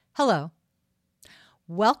Hello.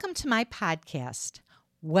 Welcome to my podcast,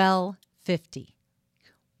 Well 50,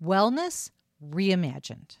 Wellness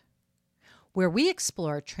Reimagined, where we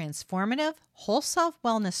explore transformative whole self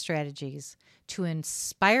wellness strategies to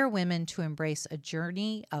inspire women to embrace a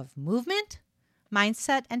journey of movement,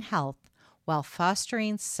 mindset, and health while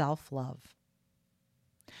fostering self-love.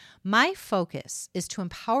 My focus is to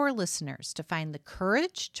empower listeners to find the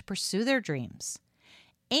courage to pursue their dreams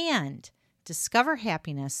and discover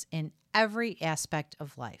happiness in every aspect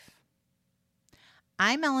of life.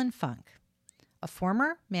 I'm Ellen Funk, a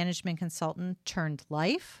former management consultant turned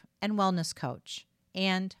life and wellness coach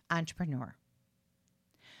and entrepreneur.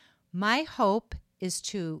 My hope is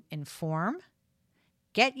to inform,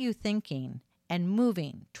 get you thinking, and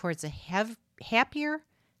moving towards a happier,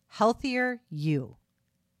 healthier you.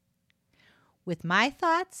 With my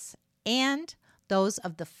thoughts and those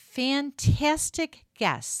of the fantastic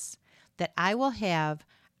guests that I will have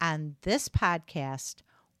on this podcast,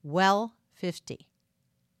 Well 50.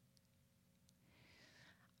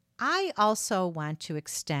 I also want to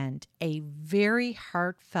extend a very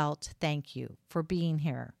heartfelt thank you for being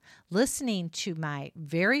here, listening to my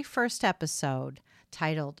very first episode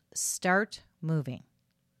titled Start Moving,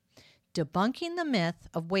 Debunking the Myth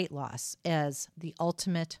of Weight Loss as the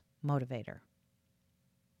Ultimate Motivator.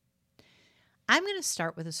 I'm going to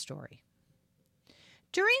start with a story.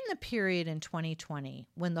 During the period in 2020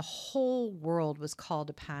 when the whole world was called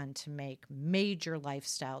upon to make major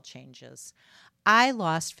lifestyle changes, I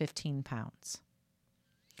lost 15 pounds.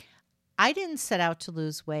 I didn't set out to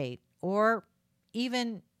lose weight or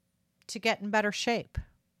even to get in better shape.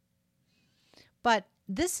 But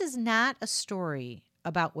this is not a story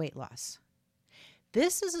about weight loss.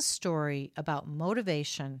 This is a story about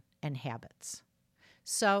motivation and habits.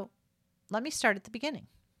 So let me start at the beginning.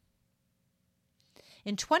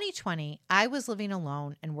 In 2020, I was living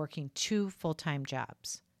alone and working 2 full-time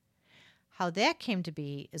jobs. How that came to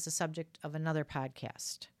be is the subject of another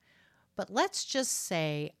podcast. But let's just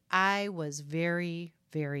say I was very,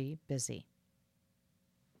 very busy.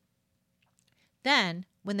 Then,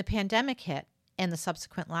 when the pandemic hit and the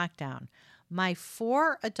subsequent lockdown, my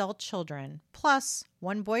 4 adult children plus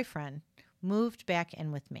 1 boyfriend moved back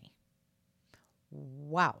in with me.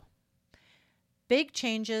 Wow. Big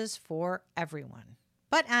changes for everyone.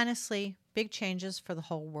 But honestly, big changes for the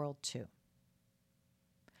whole world too.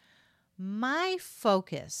 My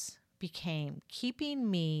focus became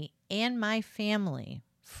keeping me and my family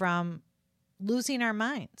from losing our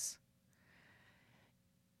minds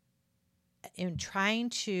in trying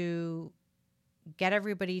to get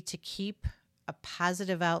everybody to keep a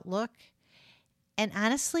positive outlook and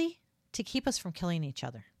honestly, to keep us from killing each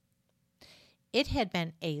other. It had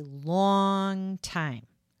been a long time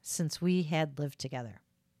since we had lived together.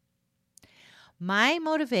 My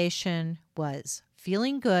motivation was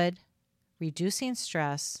feeling good, reducing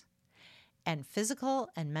stress, and physical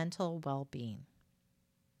and mental well-being.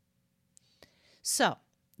 So,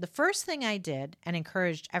 the first thing I did and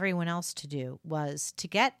encouraged everyone else to do was to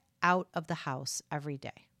get out of the house every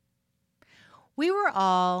day. We were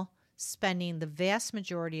all spending the vast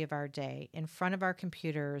majority of our day in front of our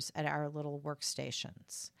computers at our little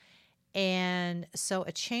workstations. And so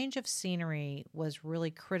a change of scenery was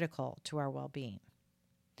really critical to our well-being.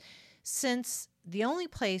 Since the only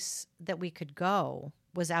place that we could go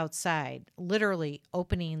was outside, literally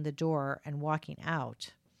opening the door and walking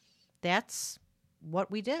out, that's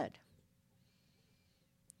what we did.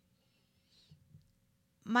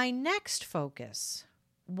 My next focus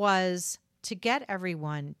was to get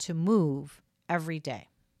everyone to move every day.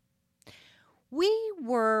 We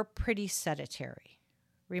were pretty sedentary.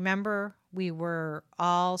 Remember, we were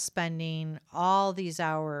all spending all these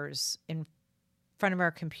hours in front of our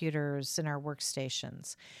computers and our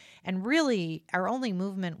workstations. And really, our only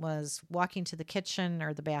movement was walking to the kitchen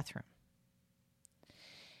or the bathroom.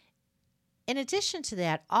 In addition to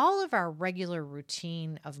that, all of our regular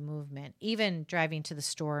routine of movement, even driving to the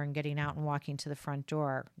store and getting out and walking to the front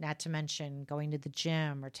door, not to mention going to the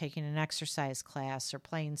gym or taking an exercise class or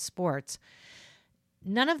playing sports,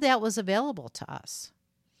 none of that was available to us.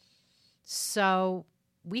 So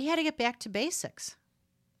we had to get back to basics.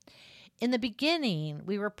 In the beginning,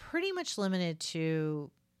 we were pretty much limited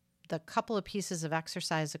to the couple of pieces of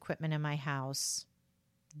exercise equipment in my house,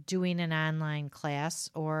 doing an online class,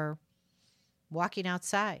 or walking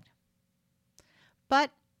outside.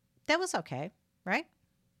 But that was okay, right?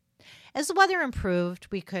 As the weather improved,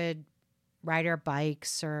 we could ride our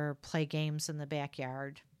bikes or play games in the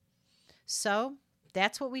backyard. So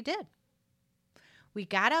that's what we did. We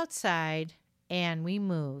got outside and we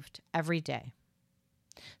moved every day.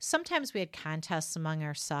 Sometimes we had contests among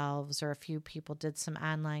ourselves, or a few people did some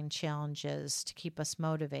online challenges to keep us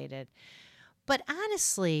motivated. But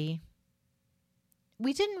honestly,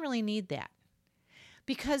 we didn't really need that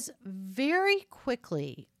because very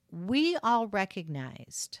quickly we all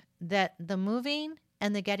recognized that the moving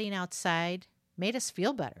and the getting outside made us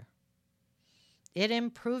feel better. It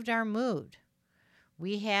improved our mood.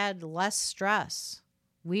 We had less stress.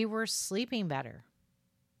 We were sleeping better.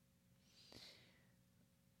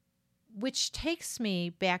 Which takes me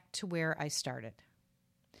back to where I started.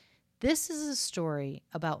 This is a story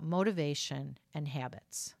about motivation and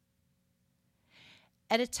habits.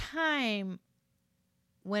 At a time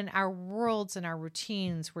when our worlds and our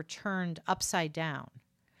routines were turned upside down,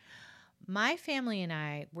 my family and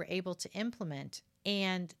I were able to implement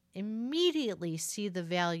and immediately see the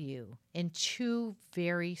value in two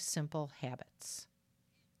very simple habits: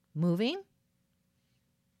 moving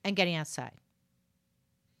and getting outside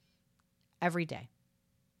every day.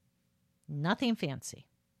 Nothing fancy.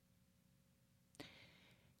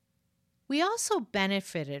 We also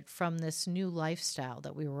benefited from this new lifestyle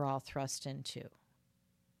that we were all thrust into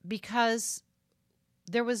because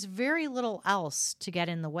there was very little else to get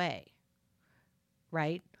in the way,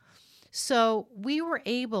 right? So we were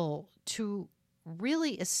able to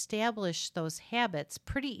really establish those habits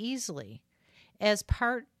pretty easily as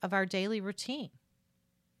part of our daily routine,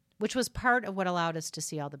 which was part of what allowed us to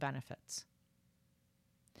see all the benefits.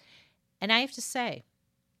 And I have to say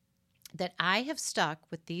that I have stuck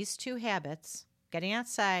with these two habits, getting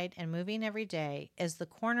outside and moving every day, as the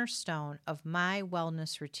cornerstone of my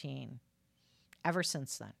wellness routine ever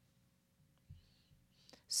since then.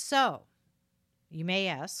 So, you may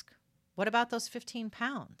ask, what about those 15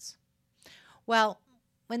 pounds? Well,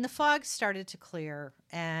 when the fog started to clear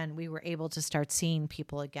and we were able to start seeing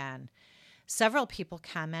people again, several people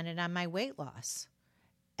commented on my weight loss.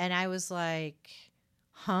 And I was like,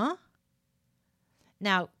 huh?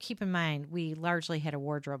 Now, keep in mind, we largely had a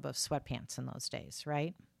wardrobe of sweatpants in those days,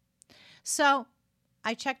 right? So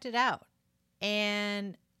I checked it out,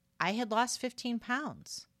 and I had lost 15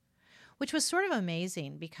 pounds, which was sort of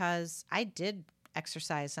amazing because I did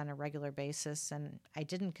exercise on a regular basis, and I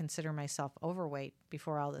didn't consider myself overweight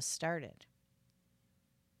before all this started.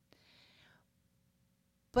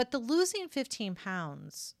 But the losing 15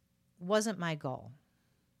 pounds wasn't my goal.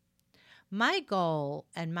 My goal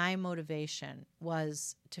and my motivation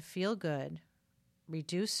was to feel good,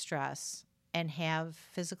 reduce stress, and have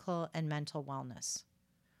physical and mental wellness,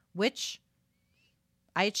 which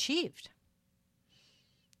I achieved.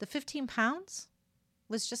 The 15 pounds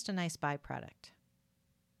was just a nice byproduct.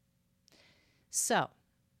 So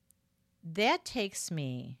that takes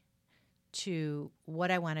me to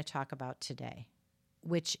what I want to talk about today,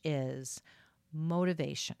 which is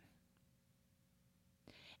motivation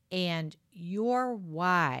and your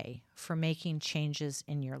why for making changes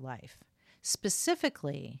in your life.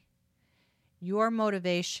 Specifically, your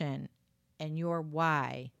motivation and your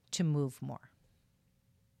why to move more.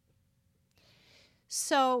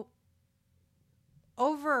 So,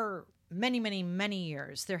 over many, many, many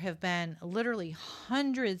years, there have been literally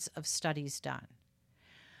hundreds of studies done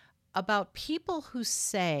about people who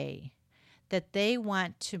say that they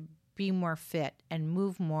want to be more fit and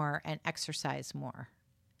move more and exercise more.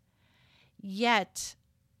 Yet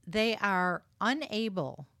they are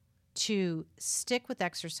unable to stick with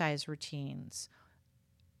exercise routines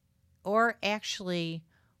or actually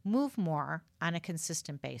move more on a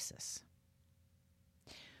consistent basis.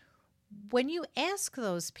 When you ask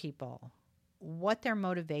those people what their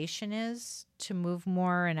motivation is to move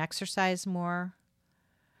more and exercise more,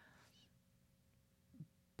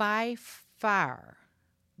 by far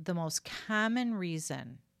the most common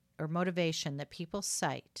reason or motivation that people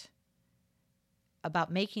cite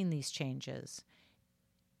about making these changes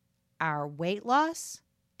are weight loss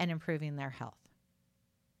and improving their health.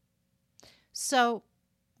 So,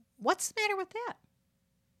 what's the matter with that?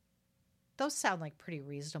 Those sound like pretty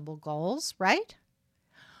reasonable goals, right?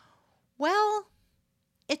 Well,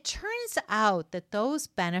 it turns out that those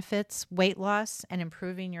benefits, weight loss and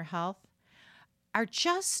improving your health, are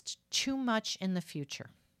just too much in the future.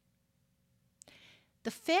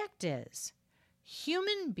 The fact is,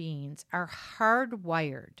 human beings are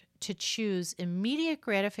hardwired to choose immediate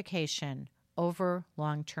gratification over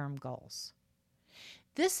long-term goals.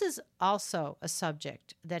 This is also a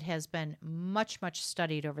subject that has been much, much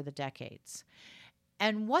studied over the decades.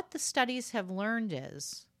 And what the studies have learned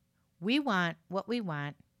is we want what we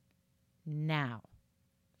want now.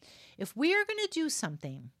 If we are going to do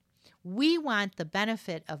something, we want the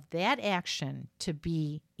benefit of that action to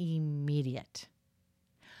be immediate.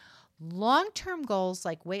 Long-term goals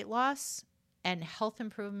like weight loss and health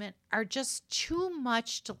improvement are just too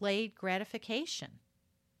much delayed gratification.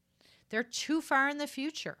 They're too far in the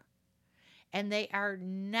future, and they are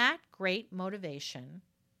not great motivation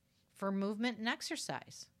for movement and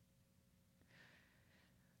exercise.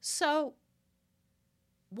 So,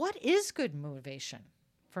 what is good motivation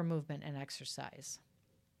for movement and exercise?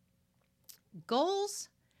 Goals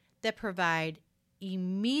that provide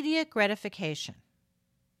immediate gratification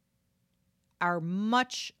are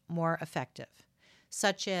much more effective,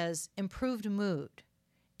 such as improved mood,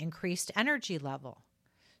 increased energy level,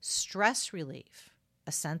 stress relief,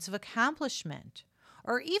 a sense of accomplishment,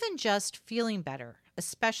 or even just feeling better,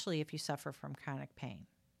 especially if you suffer from chronic pain.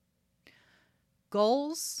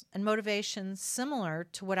 Goals and motivations similar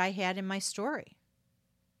to what I had in my story.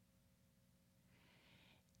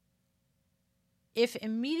 If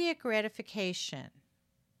immediate gratification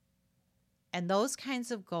and those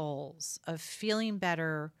kinds of goals of feeling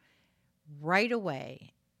better right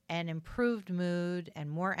away and improved mood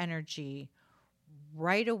and more energy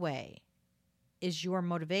right away is your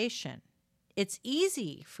motivation, it's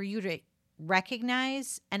easy for you to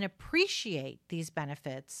recognize and appreciate these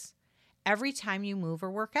benefits every time you move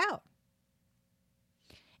or work out.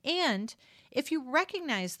 And if you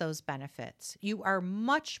recognize those benefits, you are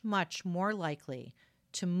much, much more likely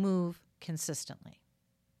to move consistently.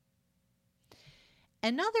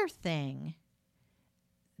 Another thing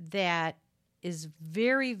that is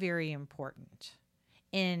very, very important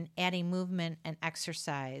in adding movement and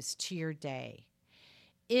exercise to your day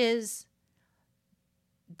is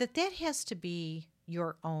that has to be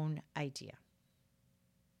your own idea.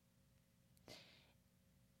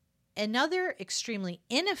 Another extremely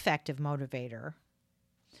ineffective motivator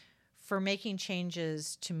for making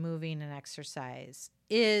changes to moving and exercise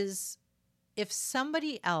is if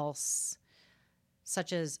somebody else,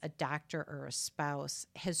 such as a doctor or a spouse,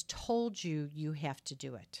 has told you you have to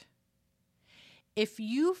do it. If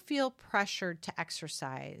you feel pressured to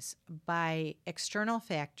exercise by external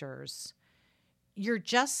factors, you're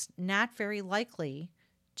just not very likely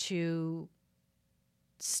to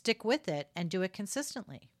stick with it and do it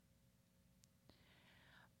consistently.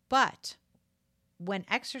 But when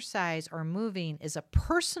exercise or moving is a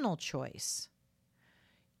personal choice,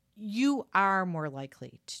 you are more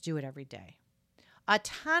likely to do it every day.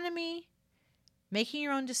 Autonomy, making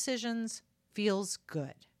your own decisions, feels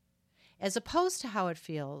good, as opposed to how it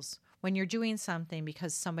feels when you're doing something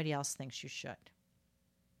because somebody else thinks you should.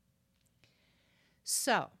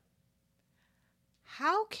 So,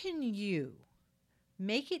 how can you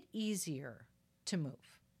make it easier to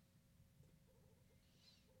move?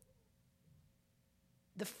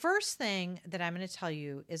 The first thing that I'm going to tell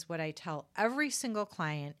you is what I tell every single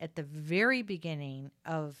client at the very beginning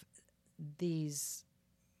of these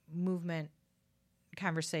movement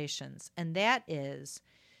conversations, and that is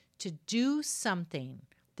to do something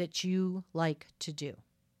that you like to do.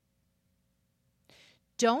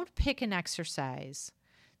 Don't pick an exercise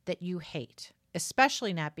that you hate,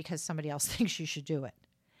 especially not because somebody else thinks you should do it.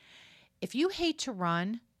 If you hate to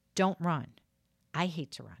run, don't run. I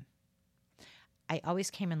hate to run. I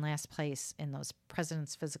always came in last place in those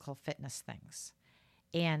President's Physical Fitness things.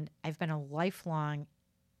 And I've been a lifelong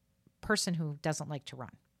person who doesn't like to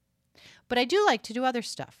run. But I do like to do other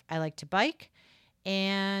stuff. I like to bike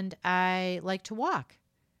and I like to walk.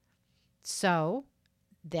 So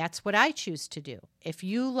that's what I choose to do. If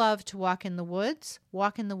you love to walk in the woods,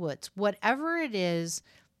 walk in the woods. Whatever it is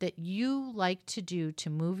that you like to do to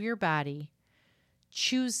move your body,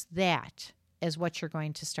 choose that as what you're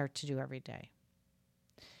going to start to do every day.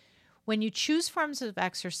 When you choose forms of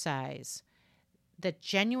exercise that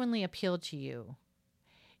genuinely appeal to you,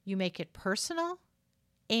 you make it personal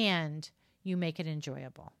and you make it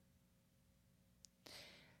enjoyable.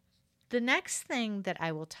 The next thing that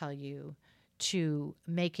I will tell you to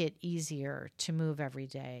make it easier to move every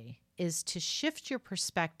day is to shift your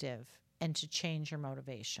perspective and to change your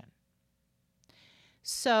motivation.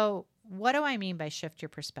 So, what do I mean by shift your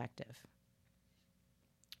perspective?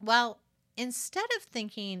 Well, instead of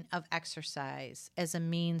thinking of exercise as a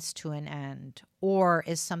means to an end or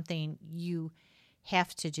as something you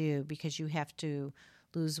have to do because you have to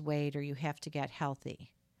lose weight or you have to get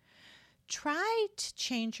healthy, try to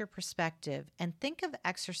change your perspective and think of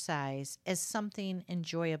exercise as something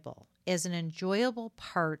enjoyable, as an enjoyable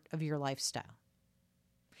part of your lifestyle.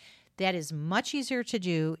 That is much easier to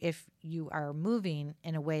do if you are moving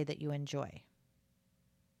in a way that you enjoy.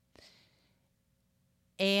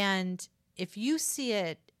 And if you see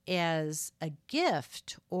it as a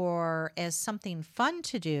gift or as something fun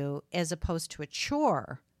to do as opposed to a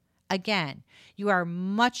chore, again, you are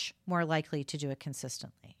much more likely to do it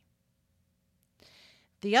consistently.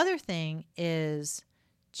 The other thing is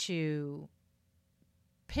to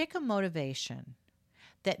pick a motivation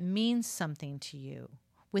that means something to you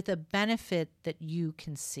with a benefit that you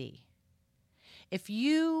can see. If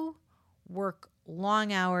you work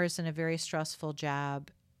long hours in a very stressful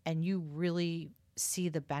job and you really see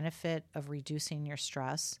the benefit of reducing your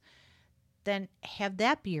stress, then have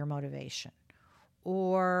that be your motivation.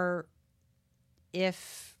 Or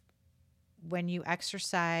if when you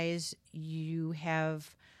exercise you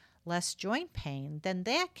have less joint pain, then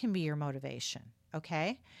that can be your motivation,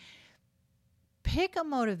 okay? Pick a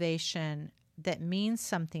motivation that means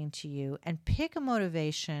something to you, and pick a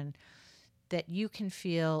motivation that you can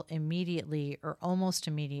feel immediately or almost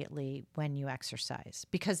immediately when you exercise,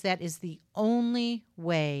 because that is the only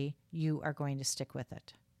way you are going to stick with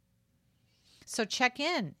it. So check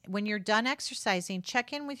in. When you're done exercising,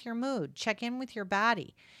 check in with your mood, check in with your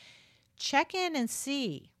body. Check in and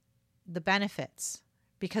see the benefits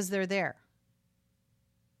because they're there.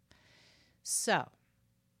 So,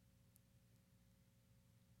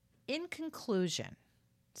 in conclusion,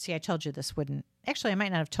 see, I told you this wouldn't, actually, I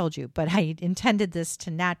might not have told you, but I intended this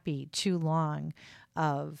to not be too long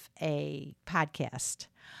of a podcast.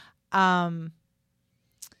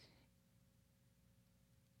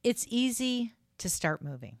 It's easy to start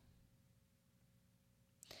moving.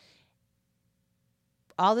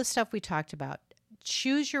 All the stuff we talked about,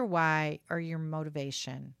 choose your why or your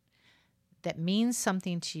motivation that means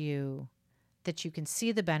something to you, that you can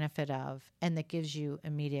see the benefit of, and that gives you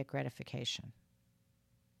immediate gratification.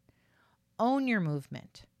 Own your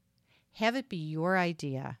movement. Have it be your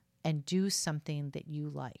idea and do something that you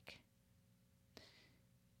like.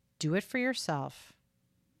 Do it for yourself.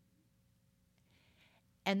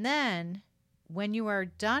 And then, when you are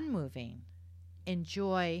done moving,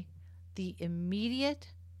 enjoy the immediate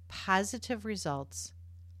positive results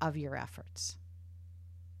of your efforts.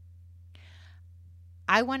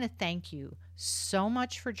 I want to thank you so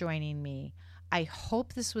much for joining me. I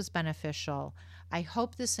hope this was beneficial. I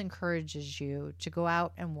hope this encourages you to go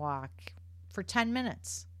out and walk for 10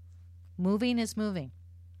 minutes. Moving is moving.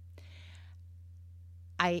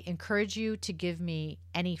 I encourage you to give me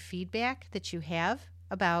any feedback that you have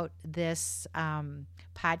about this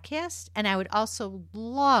podcast. And I would also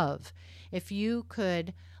love if you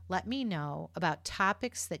could let me know about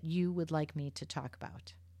topics that you would like me to talk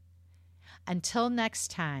about. Until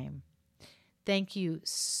next time, thank you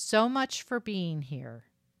so much for being here,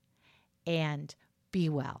 and be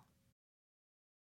well.